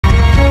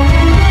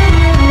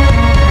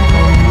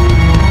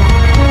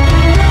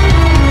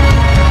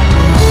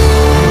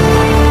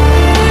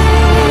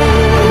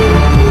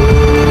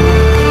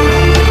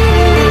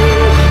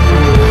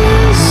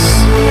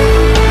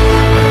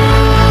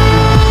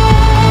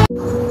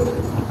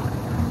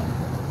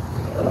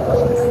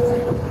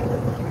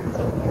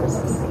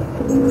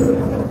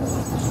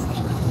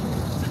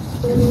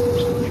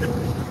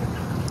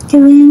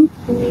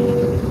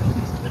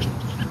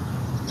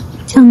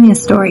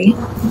story.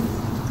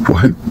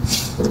 What?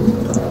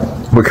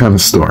 What kind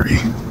of story?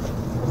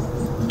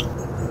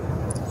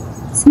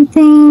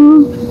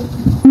 Something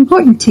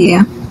important to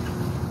you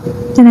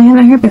that I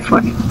haven't heard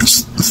before.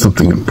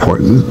 Something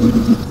important?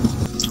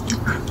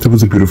 There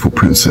was a beautiful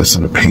princess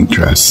in a pink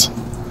dress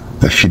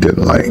that she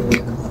didn't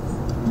like.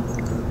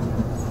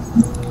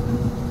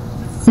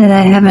 That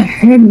I haven't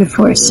heard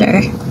before,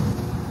 sir.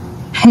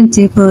 I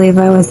do believe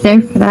I was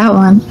there for that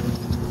one.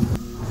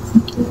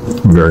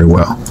 Very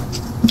well.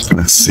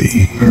 Let's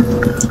see.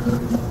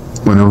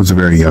 When I was a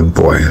very young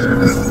boy,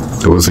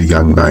 there was a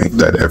young knight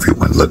that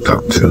everyone looked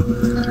up to.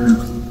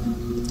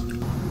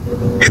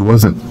 He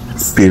wasn't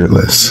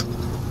fearless,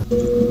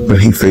 but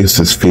he faced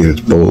his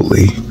fears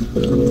boldly,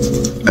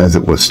 as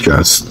it was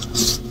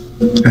just,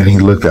 and he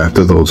looked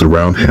after those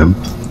around him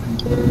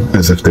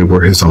as if they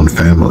were his own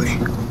family.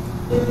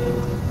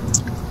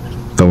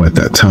 Though at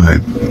that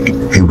time,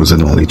 he was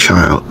an only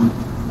child.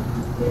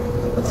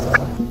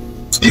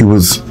 He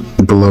was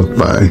beloved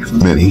by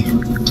many.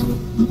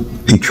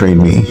 He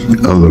trained me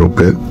a little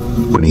bit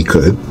when he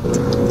could.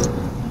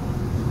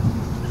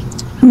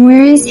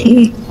 Where is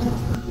he?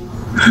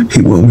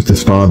 He went with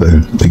his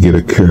father to get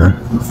a cure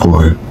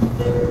for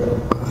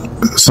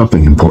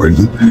something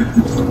important.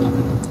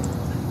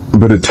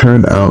 But it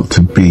turned out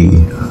to be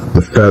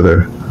the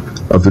feather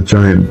of the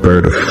giant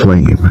bird of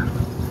flame.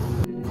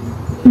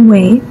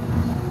 Wait,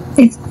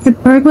 if the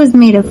bird was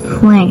made of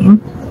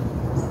flame,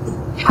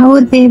 how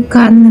would they have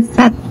gotten the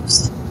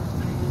feathers?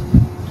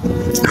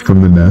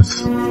 From the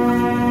nest.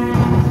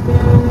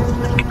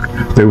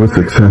 They were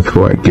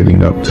successful at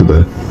getting up to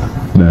the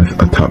nest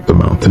atop the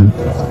mountain.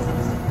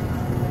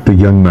 The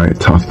young knight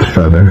tossed the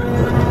feather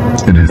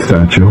in his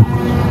satchel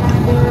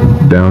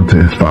down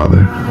to his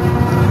father.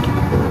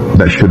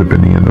 That should have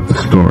been the end of the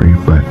story,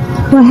 but...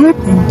 What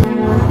happened?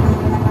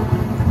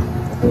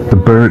 The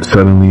bird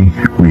suddenly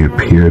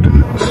reappeared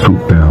and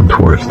swooped down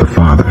towards the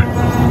father.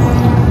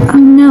 Oh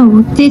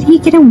no, did he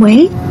get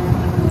away?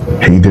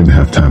 He didn't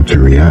have time to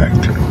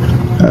react,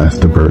 as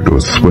the bird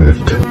was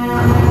swift.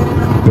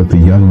 But the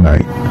young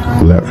knight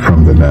leapt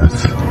from the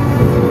nest,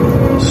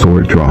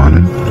 sword drawn,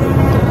 and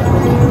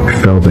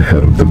fell the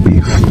head of the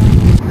beast.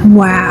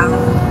 Wow.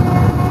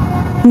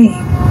 Wait.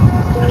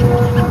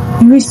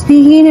 You were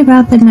speaking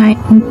about the knight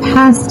in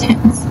past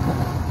tense.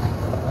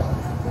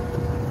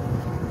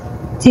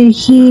 Did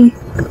he...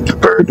 The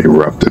bird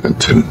erupted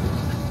into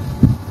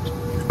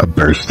a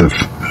burst of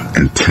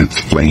intense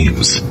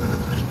flames.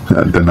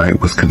 The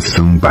knight was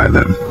consumed by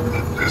them.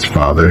 His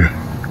father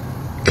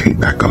came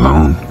back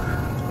alone.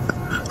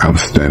 I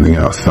was standing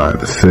outside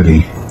the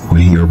city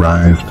when he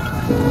arrived,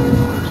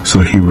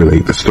 so he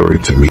relayed the story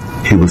to me.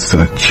 He was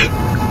such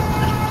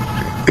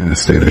in a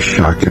state of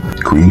shock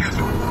and grief.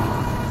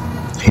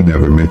 He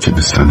never mentioned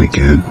his son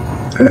again,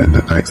 and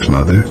the knight's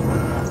mother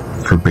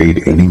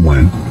forbade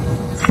anyone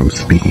from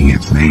speaking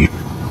his name.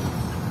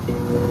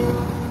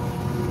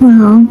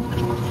 Well,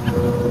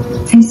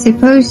 I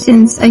suppose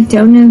since I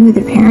don't know who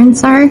the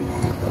parents are,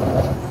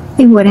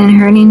 it wouldn't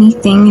hurt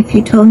anything if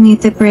you told me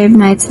the brave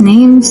knight's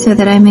name so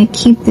that I may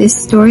keep this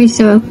story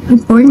so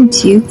important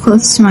to you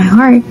close to my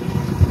heart.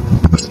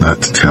 It's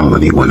not to tell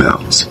anyone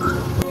else.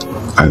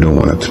 I don't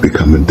want it to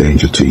become a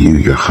danger to you,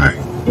 your height.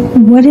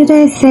 What did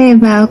I say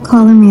about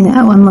calling me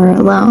that when we're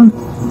alone?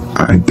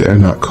 I dare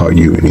not call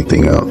you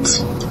anything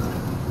else.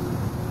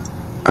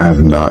 I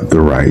have not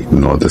the right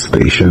nor the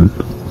station.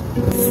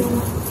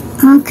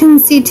 I'll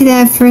concede to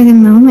that for the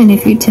moment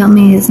if you tell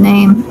me his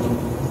name.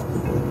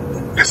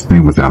 His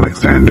name was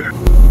Alexander.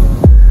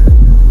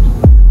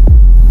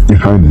 Your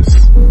Highness,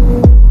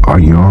 are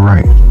you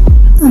alright?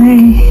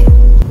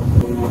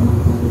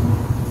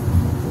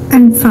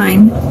 I'm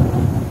fine.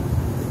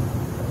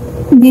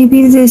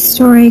 Maybe this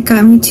story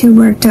got me too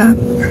worked up.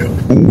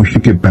 We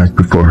should get back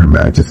before Her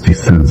Majesty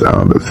sends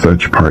out a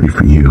search party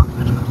for you.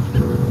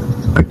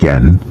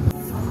 Again.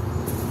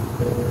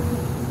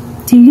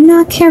 Do you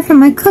not care for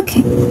my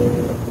cooking?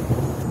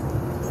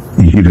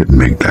 You didn't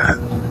make that.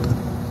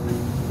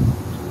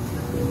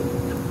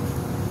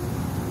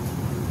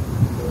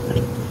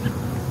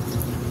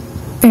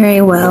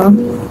 Very well.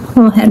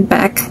 We'll head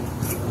back.